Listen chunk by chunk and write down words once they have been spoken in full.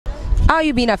How are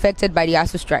you being affected by the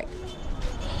ASSU strike?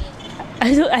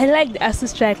 I like the ASSU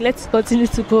strike. Let's continue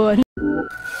to go on.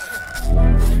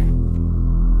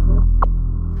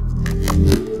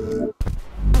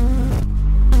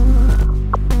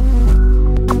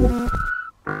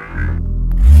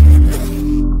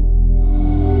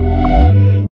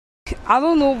 I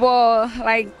don't know, but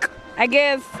like, I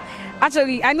guess,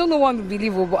 actually, I don't know what to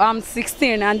believe, but I'm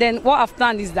 16, and then what I've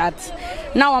planned is that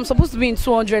now I'm supposed to be in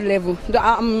 200 level.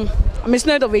 I'm a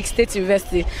student of a state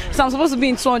university, so I'm supposed to be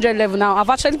in 200 level now. I've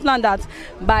actually planned that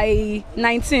by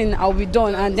 19 I'll be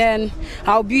done, and then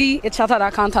I'll be a chartered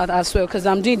accountant as well, because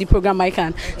I'm doing the program I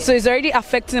can. So it's already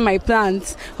affecting my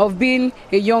plans of being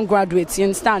a young graduate, you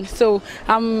understand? So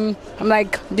I'm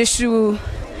like, they should,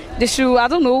 I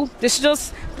don't know, they should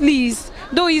just please,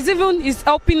 though it's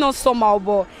helping us somehow,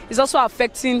 but it's also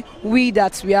affecting we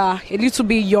that we are a little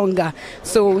bit younger.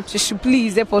 So they should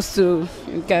please help us to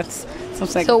get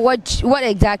something. So what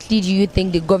exactly do you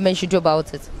think the government should do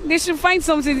about it? They should find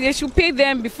something. They should pay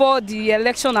them before the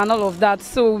election and all of that,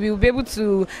 so we'll be able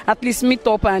to at least meet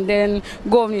up and then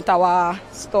go on with our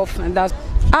stuff and that.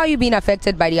 How are you being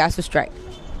affected by the ASSU strike?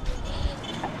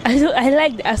 I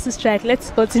like the ASSU strike.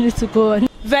 Let's continue to go on.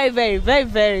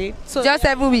 Very. So just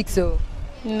every week, so?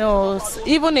 No,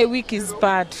 even a week is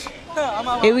bad.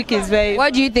 A week is very.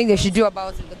 What do you think they should do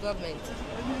about it, the government?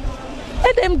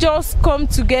 Let them just come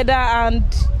together and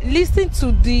listen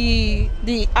to the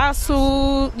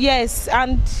ASSU, yes,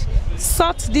 and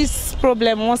sort this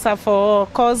problem once and for all,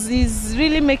 because it's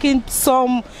really making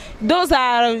except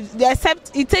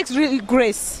it takes really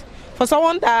grace for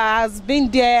someone that has been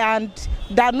there and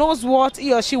that knows what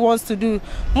he or she wants to do.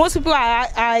 Most people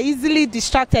are easily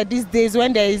distracted these days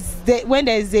when there is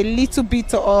a little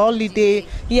bit of holiday.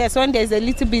 Yes, when there is a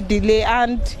little bit delay,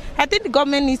 and I think the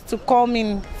government needs to come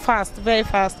in fast, very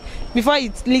fast, before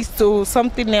it leads to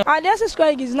something else. And the ASSU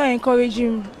strike is not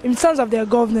encouraging in terms of their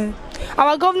government.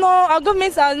 Our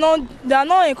governments are not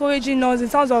encouraging us in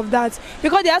terms of that,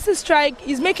 because the ASSU strike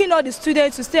is making all the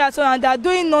students to stay at home and they are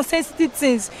doing non-sensitive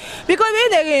things. Because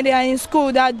when they are in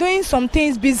school, they are doing some things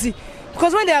busy.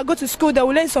 Because when they go to school, they will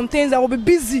learn some things that will be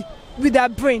busy with their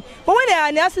brain. But when they are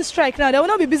in the ASSU strike now, they will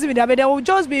not be busy with their brain. They will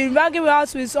just be ragging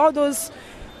out with all those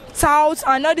touts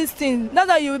and all these things. That's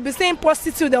why you will be saying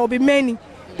prostitute, there will be many.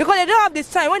 Because they don't have the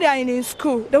time when they are in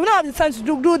school. They will not have the time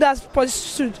to do that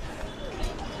prostitute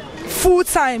full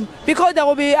time, because they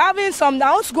will be having some.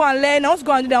 I want to go and learn. I want to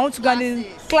go and do. I want to go and do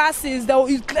classes.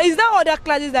 Is there other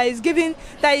classes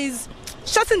that is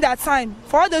shutting their time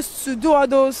for others to do all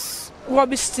those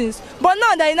rubbish things? But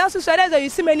now that in our society, you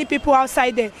see many people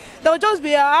outside there. They'll just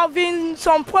be having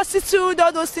some prostitute.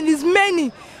 All those things is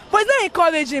many. But it's not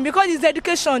encouraging, because it's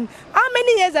education. How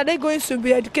many years are they going to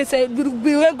be educated?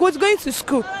 Going to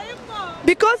school?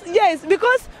 Because when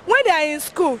they are in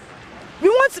school,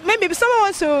 maybe someone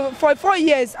wants to for 4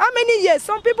 years. How many years?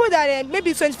 Some people that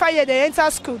maybe 25 years they enter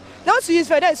school. They want to use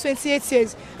for that 28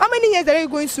 years. How many years are they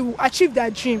going to achieve their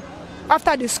dream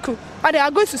after the school? And they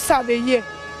are going to serve a year.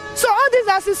 So all this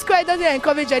ASSU strike doesn't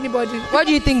encourage anybody. What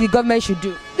do you think the government should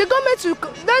do? The government should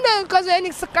don't cause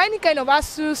any kind of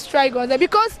ASSU strike on there,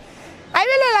 because I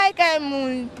really like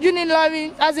Union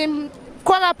as in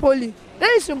Kwara Poly. They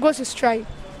used to go to strike.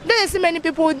 Then you see many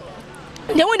people.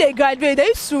 Then when they graduate, they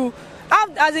used to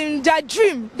have as in their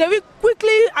dream. They will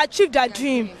quickly achieve their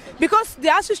dream, because the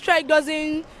ASSU strike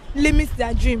doesn't limit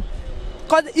their dream,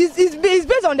 because it's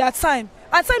based on their time,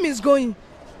 and time is going.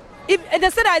 If they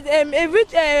say that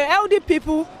elderly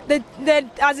people, they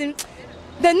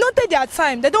noted their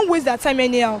time, they don't waste their time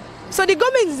anyhow. So the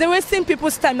government is wasting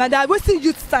people's time, and they are wasting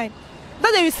youth time.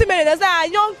 That's why we see many. There's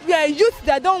young youth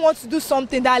that don't want to do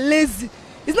something, that are lazy.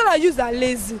 It's not that youth that are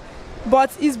lazy,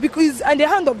 but it's because in the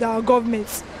hand of our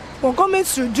government. Well, government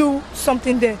should do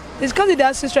something there. It's because the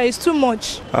ASSU strike is too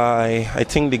much. I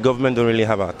think the government don't really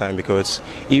have our time, because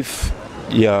if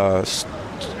your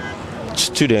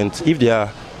students, if they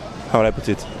are, how would I put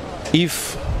it?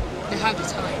 If they have the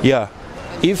time. Yeah.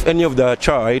 If any of their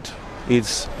child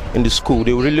is in the school,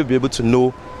 they will really be able to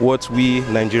know what we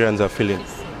Nigerians are feeling.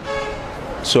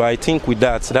 So I think with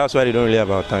that's why they don't really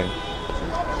have our time.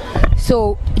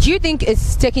 So do you think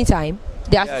it's taking time?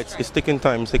 Yeah, it's taking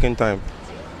time. It's taking time.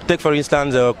 Take for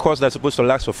instance a course that's supposed to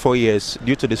last for 4 years.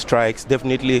 Due to the strikes,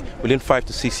 definitely within 5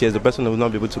 to 6 years, the person will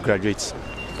not be able to graduate. So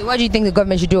what do you think the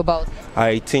government should do about it?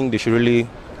 I think they should really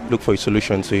look for a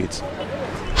solution to it.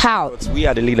 How? But we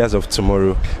are the leaders of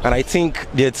tomorrow, and I think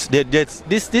that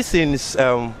this things.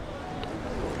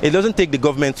 It doesn't take the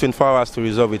government 24 hours to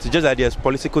resolve it. It's just that there's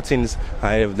political things,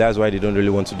 and that's why they don't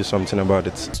really want to do something about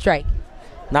it. Strike.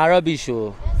 Nah, rubbish.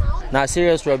 Now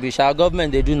serious rubbish. Our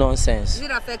government, they do nonsense. Is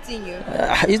it affecting you?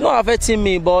 It's not affecting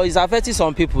me, but it's affecting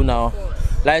some people now.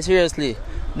 Like seriously.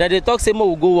 Then they talk say more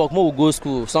will go work, more will go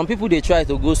school. Some people they try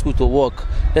to go school to work.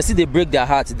 They see they break their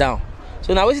hearts down.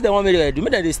 So now what is the one they do?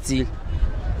 Make them they steal.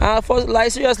 And for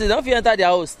like seriously, don't you enter their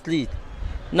house steal.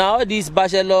 Now all these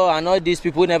bachelor and all these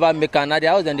people never make an their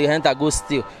house, then they enter go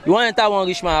steal. You want to enter one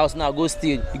rich man house now, go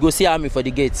steal. You go see army for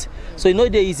the gates. So you know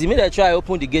they easy. Make them try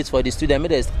open the gates for the student.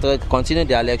 Make them continue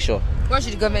their lecture. What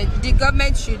should the government? The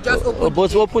government should just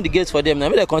open the gates for them. Now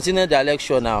make them continue their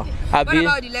lecture now. What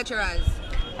about the lecturers?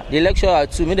 The lecturer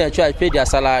too, make them try to pay their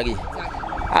salary.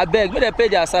 I beg, make them pay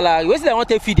their salary. Where they want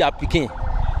to feed their pikin?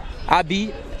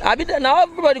 Abi now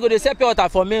everybody go to sell pure water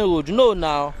for main road. No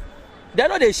now. They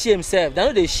know they shame self. They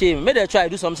know they shame. Make them try to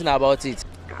do something about it.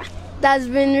 That's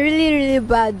been really, really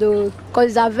bad though,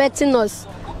 because it's affecting us,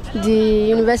 the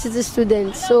university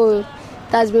students. So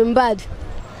that's been bad.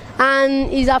 And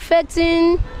it's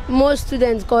affecting most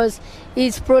students because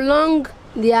it's prolonged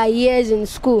their years in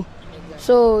school.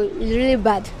 So it's really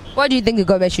bad. What do you think the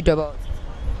government should do about it?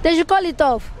 They should call it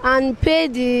off and pay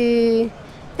the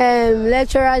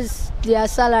lecturers their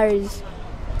salaries.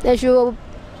 They should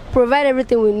provide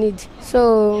everything we need.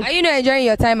 So are you not enjoying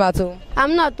your time at home?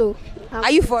 I'm not though.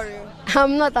 Are you for real?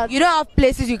 I'm not at You don't have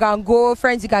places you can go,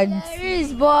 friends you can There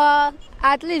is, but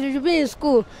at least we should be in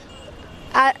school.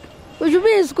 We should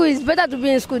be in school. It's better to be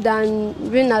in school than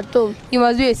being at home. You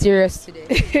must be a serious student.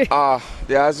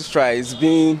 The ASSU strike,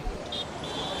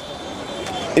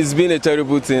 it's been a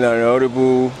terrible thing and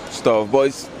horrible stuff, but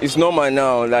it's normal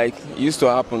now. Like it used to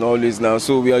happen always now,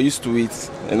 so we are used to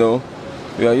it. You know,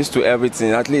 we are used to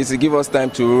everything. At least it gives us time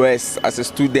to rest as a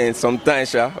student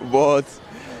sometimes, but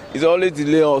it's always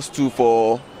delay us too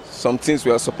for some things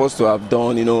we are supposed to have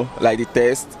done. You know, like the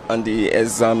test and the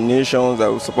examinations that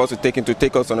we're supposed to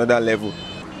take us another level.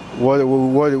 The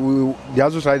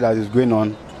ASSU strike that is going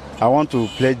on, I want to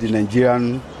pledge the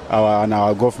Nigerian and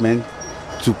our government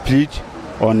to plead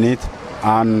on it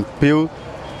and pay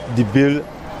the bill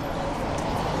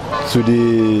to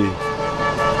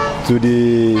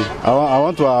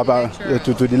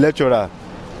the lecturer.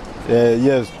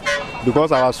 Yes,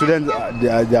 because our students they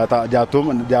are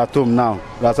at home now.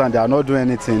 That's why they are not doing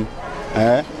anything.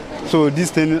 So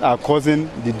these things are causing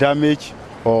the damage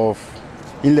of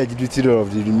illegibility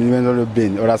of the mental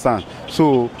brain. Understand?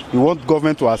 So we want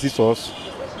government to assist us,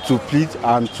 to plead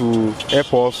and to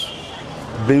help us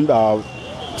bring our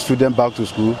students back to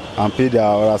school and pay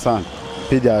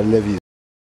their levies.